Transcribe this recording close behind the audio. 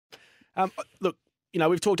Look,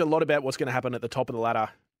 we've talked a lot about what's going to happen at the top of the ladder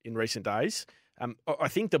in recent days. I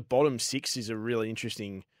think the bottom six is a really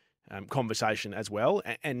interesting conversation as well.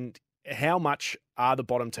 And how much are the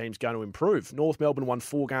bottom teams going to improve? North Melbourne won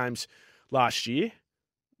 4 games last year.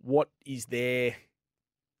 What is their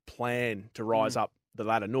plan to rise up the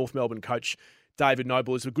ladder? North Melbourne coach David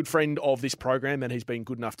Noble is a good friend of this program, and he's been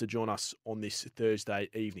good enough to join us on this Thursday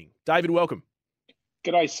evening. David, welcome.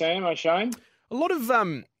 G'day, Sam. Hi, Shane. A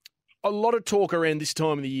lot of talk around this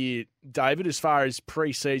time of the year, David, as far as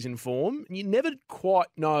pre-season form. You never quite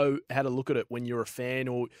know how to look at it when you're a fan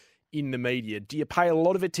or in the media. Do you pay a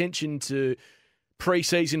lot of attention to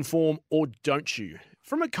pre-season form or don't you?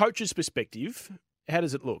 From a coach's perspective, how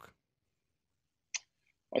does it look?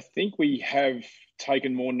 I think we have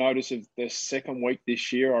taken more notice of the second week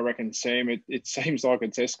this year. I reckon, Sam, it seems like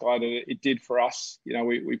it's escalated. It did for us.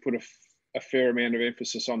 We put a fair amount of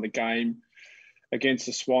emphasis on the game against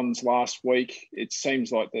the Swans last week. It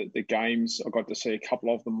seems like the games, I got to see a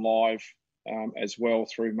couple of them live as well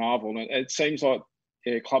through Marvel. And it seems like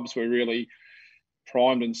clubs were really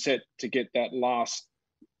primed and set to get that last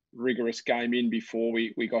rigorous game in before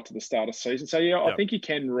we got to the start of season. So, I think you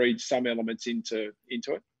can read some elements into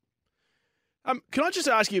it. Can I just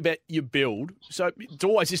ask you about your build? So it's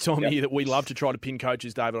always this time of year that we love to try to pin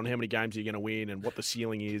coaches, David, on how many games you're going to win and what the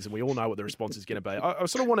ceiling is, and we all know what the response is going to be. I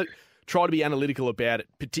sort of want to try to be analytical about it,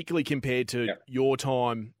 particularly compared to your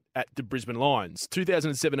time at the Brisbane Lions.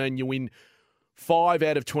 2017, you win 5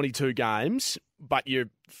 out of 22 games, but you're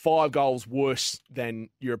 5 goals worse than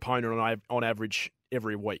your opponent on average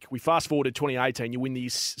every week. We fast forward to 2018, you win the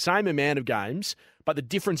same amount of games, but the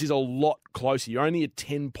difference is a lot closer. You're only a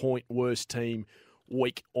 10-point worse team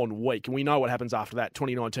week on week. And we know what happens after that.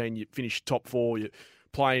 2019, you finish top 4, you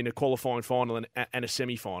play in a qualifying final and a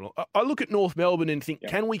semi-final. I look at North Melbourne and think,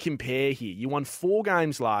 can we compare here? You won 4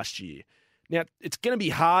 games last year. Now, it's going to be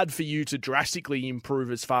hard for you to drastically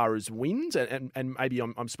improve as far as wins, and maybe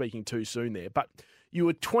I'm speaking too soon there, but you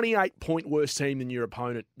were 28-point worse team than your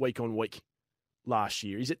opponent week on week last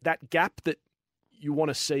year. Is it that gap that you want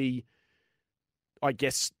to see, I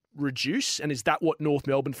guess, reduce? And is that what North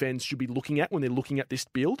Melbourne fans should be looking at when they're looking at this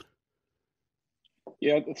build?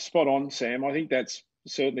 Yeah, spot on, Sam. I think that's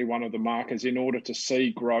certainly one of the markers. In order to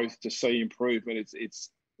see growth, to see improvement,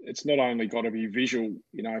 it's not only got to be visual,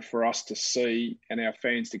 for us to see and our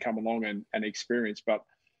fans to come along and experience, but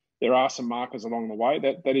there are some markers along the way.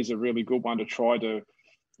 That is a really good one to try to,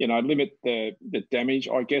 limit the damage,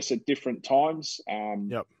 I guess, at different times.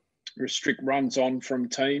 Restrict runs on from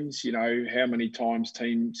teams, how many times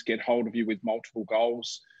teams get hold of you with multiple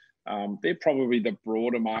goals. They're probably the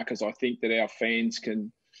broader markers, I think, that our fans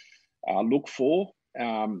can look for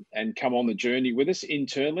and come on the journey with us.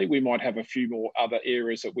 Internally, we might have a few more other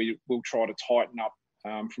areas that we will try to tighten up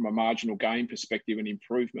from a marginal gain perspective and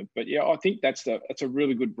improvement. But I think that's a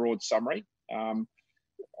really good broad summary.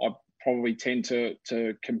 I probably tend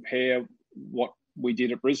to compare what we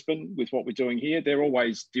did at Brisbane with what we're doing here. They're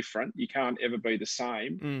always different. You can't ever be the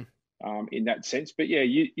same in that sense. But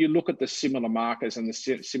you look at the similar markers and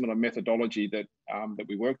the similar methodology that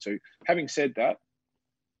we work to. Having said that,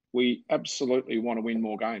 we absolutely want to win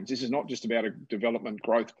more games. This is not just about a development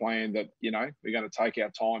growth plan that, we're going to take our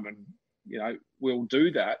time and, we'll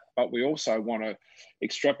do that. But we also want to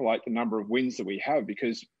extrapolate the number of wins that we have,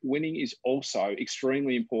 because winning is also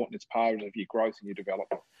extremely important. It's part of your growth and your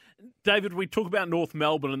development. David, we talk about North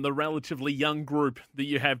Melbourne and the relatively young group that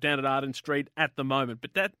you have down at Arden Street at the moment,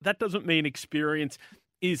 but that doesn't mean experience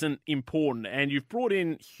isn't important. And you've brought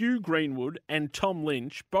in Hugh Greenwood and Tom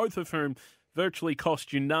Lynch, both of whom virtually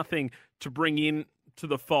cost you nothing to bring in to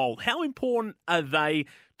the fold. How important are they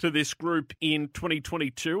to this group in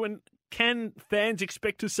 2022? And can fans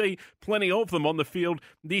expect to see plenty of them on the field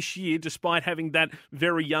this year, despite having that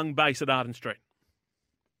very young base at Arden Street?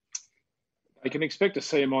 They can expect to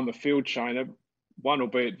see them on the field, Shane. One will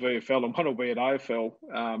be at VFL and one will be at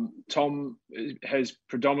AFL. Tom has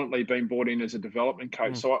predominantly been brought in as a development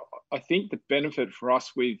coach. So I think the benefit for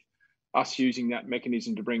us with us using that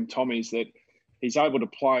mechanism to bring Tom is that he's able to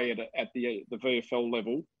play at the VFL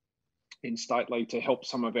level in State League to help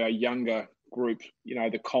some of our younger group,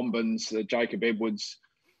 the Combins, the Jacob Edwards,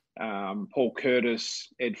 Paul Curtis,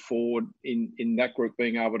 Ed Ford, in that group,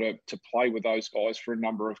 being able to play with those guys for a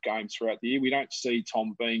number of games throughout the year. We don't see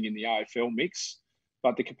Tom being in the AFL mix,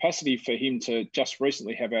 but the capacity for him to just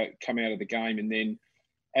recently have come out of the game and then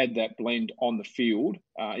add that blend on the field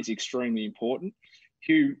is extremely important.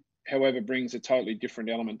 Hugh, however, brings a totally different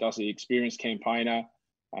element, does the experienced campaigner,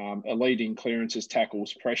 a lead in clearances,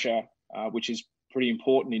 tackles, pressure, which is pretty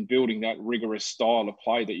important in building that rigorous style of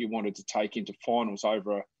play that you wanted to take into finals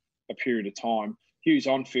over a period of time. Hugh's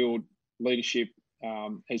on-field leadership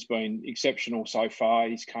has been exceptional so far.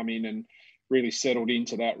 He's come in and really settled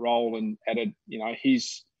into that role and added,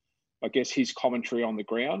 his commentary on the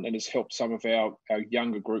ground, and has helped some of our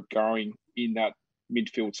younger group growing in that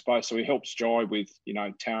midfield space. So he helps Jai with,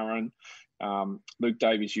 Taran, Luke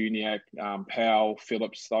Davies-Uniacke, Powell,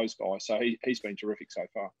 Phillips, those guys. So he's been terrific so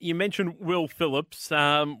far. You mentioned Will Phillips.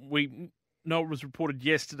 We know it was reported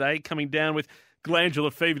yesterday coming down with glandular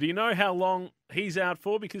fever. Do you know how long he's out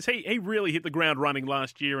for? Because he really hit the ground running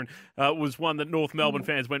last year and was one that North Melbourne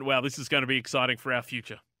fans went, wow, this is going to be exciting for our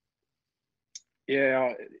future.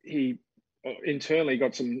 Yeah, he internally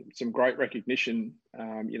got some great recognition.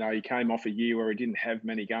 He came off a year where he didn't have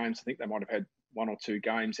many games. I think they might have had 1 or 2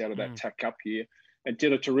 games out of that TAC Cup year, and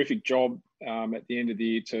did a terrific job at the end of the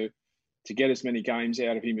year to get as many games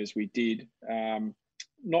out of him as we did.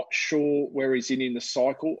 Not sure where he's in the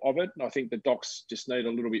cycle of it. I think the docs just need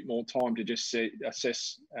a little bit more time to just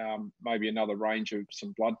assess maybe another range of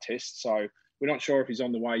some blood tests. So we're not sure if he's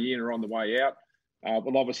on the way in or on the way out.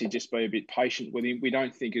 We'll obviously just be a bit patient with him. We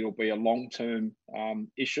don't think it'll be a long-term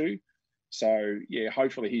issue. So, yeah,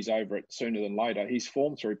 hopefully he's over it sooner than later. His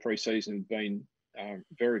form through pre-season has been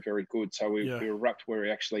very, very good. So we were rapt where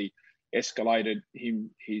he actually escalated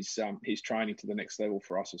his training to the next level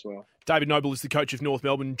for us as well. David Noble is the coach of North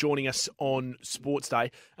Melbourne, joining us on Sports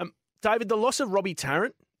Day. David, the loss of Robbie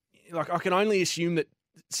Tarrant, I can only assume that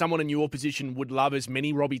someone in your position would love as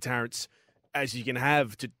many Robbie Tarrants as you can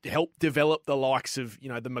have to help develop the likes of,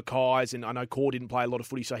 the Mackays, and I know Core didn't play a lot of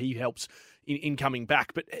footy, so he helps in coming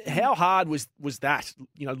back. But how hard was that,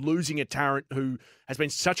 losing a Tarrant who has been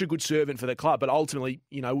such a good servant for the club, but ultimately,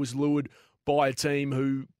 was lured by a team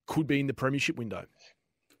who could be in the premiership window?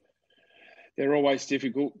 They're always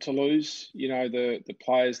difficult to lose. The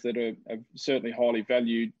players that are certainly highly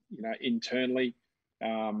valued, internally.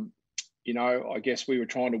 I guess we were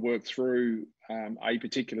trying to work through a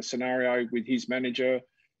particular scenario with his manager.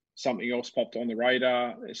 Something else popped on the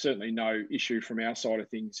radar. There's certainly no issue from our side of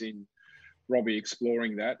things in Robbie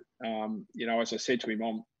exploring that. As I said to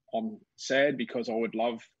him, I'm sad because I would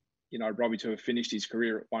love, Robbie to have finished his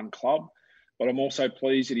career at one club. But I'm also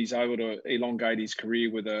pleased that he's able to elongate his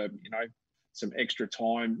career with some extra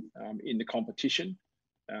time in the competition.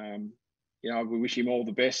 We wish him all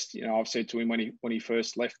the best. I've said to him when he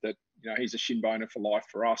first left that he's a shin boner for life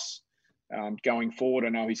for us. Going forward, I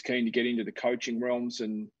know he's keen to get into the coaching realms,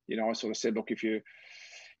 and I sort of said, look, if you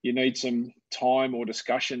need some time or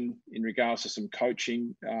discussion in regards to some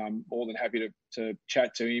coaching, more than happy to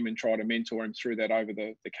chat to him and try to mentor him through that over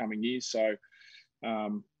the coming years. So.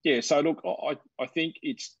 So look, I think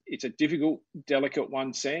it's a difficult, delicate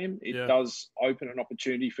one, Sam. It does open an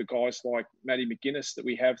opportunity for guys like Matty McGuinness that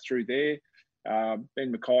we have through there.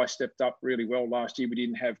 Ben Mackay stepped up really well last year. We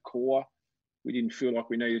didn't have Core. We didn't feel like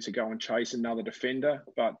we needed to go and chase another defender.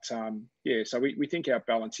 But, so we think our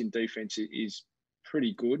balance in defence is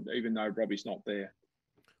pretty good, even though Robbie's not there.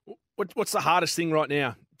 What's the hardest thing right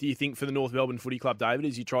now, do you think, for the North Melbourne Footy Club, David,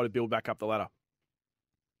 as you try to build back up the ladder?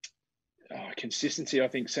 Consistency, I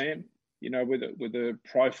think, Sam. With the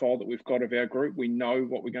profile that we've got of our group, we know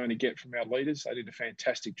what we're going to get from our leaders. They did a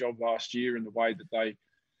fantastic job last year in the way that they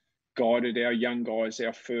guided our young guys,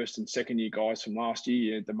 our first and second year guys from last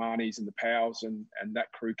year, the Marnies and the Powells and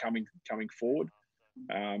that crew coming forward.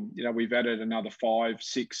 We've added another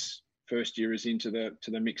 5-6 first yearers into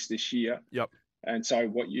the mix this year. Yep. And so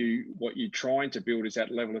what you're trying to build is that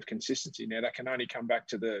level of consistency. Now that can only come back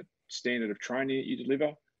to the standard of training that you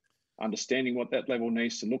deliver. Understanding what that level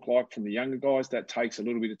needs to look like from the younger guys, that takes a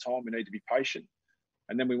little bit of time. We need to be patient.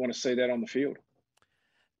 And then we want to see that on the field.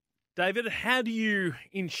 David, how do you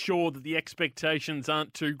ensure that the expectations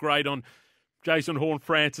aren't too great on Jason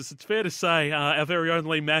Horne-Francis? It's fair to say our very own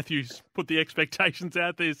Lee Matthews put the expectations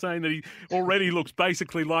out there, saying that he already looks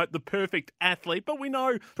basically like the perfect athlete. But we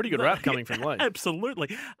know... Pretty good rap coming from Lee.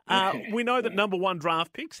 Absolutely. We know that number one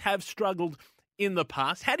draft picks have struggled in the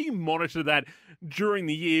past. How do you monitor that during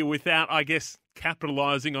the year without, I guess,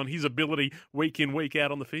 capitalising on his ability week in, week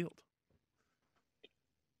out on the field?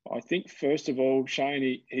 I think, first of all,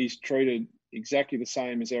 Shane, he's treated exactly the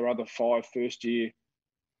same as our other 5 first-year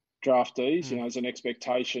draftees. There's an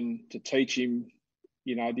expectation to teach him,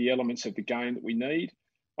 the elements of the game that we need.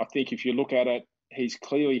 I think if you look at it, he's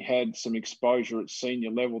clearly had some exposure at senior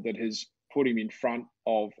level that has put him in front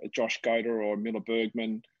of a Josh Goater or a Miller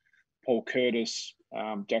Bergman, Paul Curtis,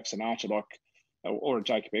 Jackson Archer, or a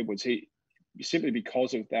Jacob Edwards. He simply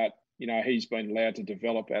because of that, he's been allowed to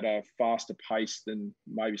develop at a faster pace than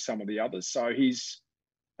maybe some of the others. So his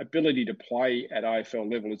ability to play at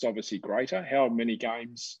AFL level is obviously greater. How many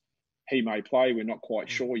games he may play. We're not quite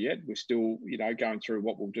sure yet. We're still, going through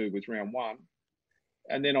what we'll do with round one.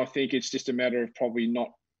 And then I think it's just a matter of probably not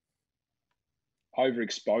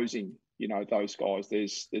overexposing, those guys.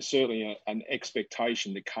 There's certainly an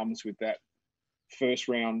expectation that comes with that first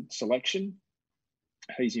round selection.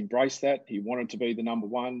 He's embraced that. He wanted to be the number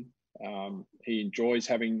one. He enjoys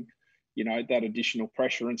having, that additional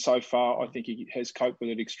pressure. And so far, I think he has coped with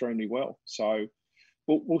it extremely well. So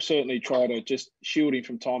we'll certainly try to just shield him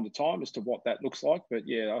from time to time as to what that looks like. But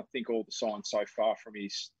yeah, I think all the signs so far from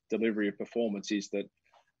his delivery of performance is that,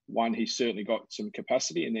 one, he's certainly got some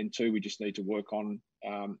capacity, and then two, we just need to work on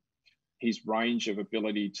his range of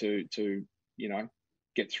ability to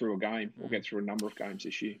get through a game or get through a number of games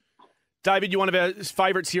this year. David, you're one of our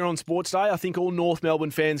favourites here on Sports Day. I think all North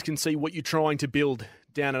Melbourne fans can see what you're trying to build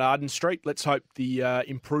down at Arden Street. Let's hope the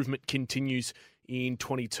improvement continues in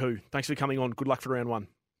 22. Thanks for coming on. Good luck for round one.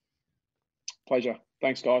 Pleasure.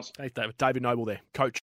 Thanks, guys. Thanks, David. David Noble there, coach.